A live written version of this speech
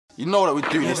You know that we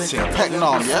do this thing, peck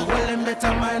now, yeah? Well, them better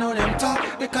mind how them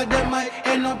talk, because they might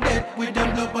end up dead with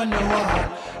them blood on the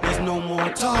wall. There's no more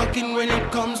talking when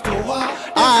it comes to war.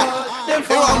 Hear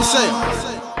what I'm saying?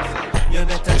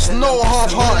 It's no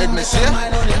half-heartedness, yeah?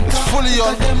 It's fully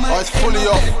on, or it's fully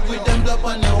off. You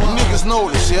niggas know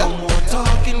this, yeah? So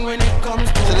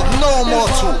there's no more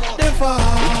talk.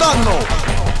 You don't know.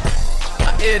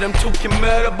 Hear them talking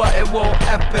murder, but it won't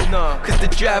happen. Cause they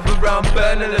drive around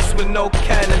burnerless with no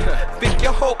cannon. Think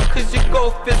you hope cause your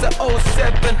golf is at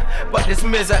 07, but this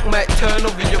Mizak might turn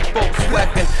over your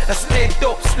Volkswagen. I stay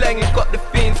dope slanging, got the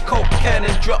fiends coke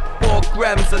cannon. Drop 4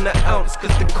 grams on the ounce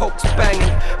cause the coke's banging,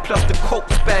 plus the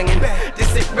coke's banging. This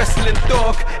ain't wrestling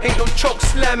dog, ain't no choke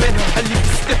slamming. I leave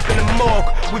you stiff in the morgue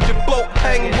with your boat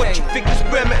hanging. What you think this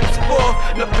remittance for?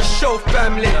 Not for show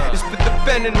family, it's for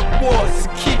defending the wars.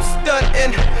 Keep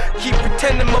stunting, keep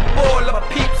pretending my ball, our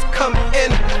peeps come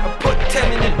in. I put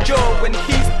 10 in your jaw when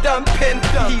he's dumping.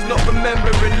 He's not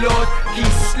remembering, Lord,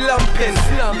 he's slumping.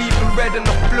 Leaving red on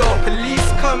the floor, police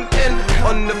come in.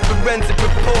 On the forensic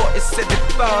report, it said they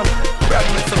found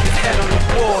fragments of his head on the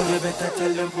wall. You better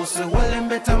tell them pussy, well them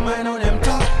better mind how them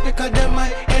talk, because they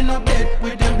might end up dead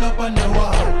with them blood on the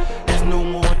wall. There's no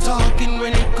more talking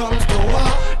when it comes to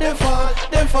war. They fall,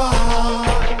 they fall.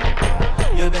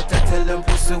 You better tell them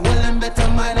pussy, well them better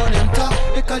mind how them talk,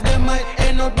 because they might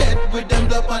end up dead with them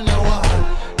blood on the wall.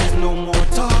 There's no more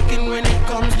talking when it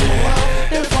comes to war.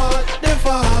 They fall, they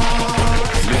fall.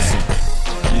 Listen,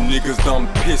 you niggas done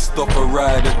pissed off a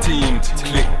rider team.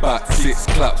 Click back, 6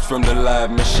 claps from the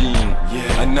live machine.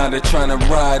 And now they're trying to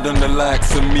ride on the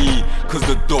likes of me, cause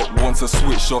the doc wants to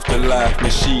switch off the live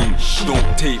machine.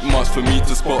 Don't take much for me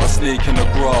to spot a snake in the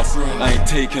grass. I ain't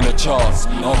taking a chance,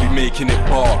 I'll be making it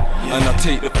bark. And I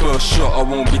take the first shot, I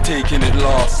won't be taking it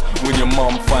last. When your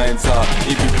mum finds out,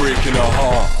 it be breaking her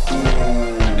heart.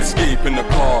 Escape in the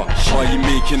car, why you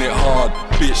making it hard?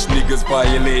 Bitch niggas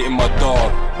violating my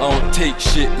dog. I don't take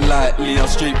shit lightly, I'm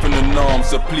straight from the norm.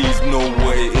 So please know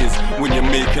what it is when you're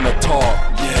making a talk.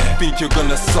 Think you're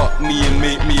gonna suck me and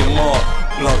make me a mark?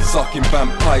 Blood sucking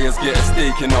vampires get a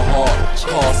stake in the heart.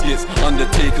 Caskets,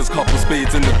 undertakers, couple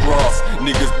spades in the grass.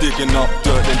 Niggas digging up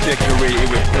dirt and decorating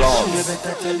with plants. You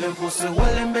better tell them pussy,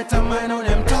 well them better mind how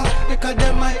them talk, because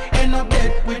they might end up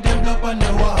dead with them blood on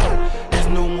the wall. There's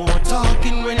no more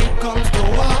talking when it comes to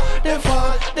war. They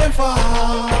fall, they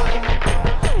fall.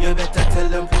 You better tell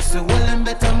them pussy, well them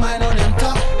better mind how them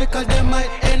talk, because they might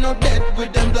end up dead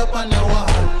with them blood on the wall.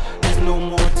 There's no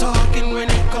more talking when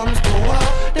it comes to war.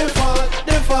 They fall,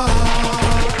 they fall.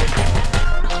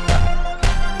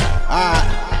 Alright,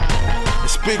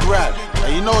 it's Big Ryde,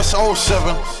 and you know it's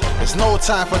 07. There's no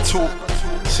time for talk,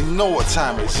 so you know what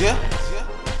time it is, yeah?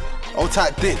 Old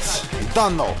tight dits, you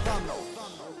done know.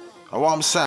 What I'm saying.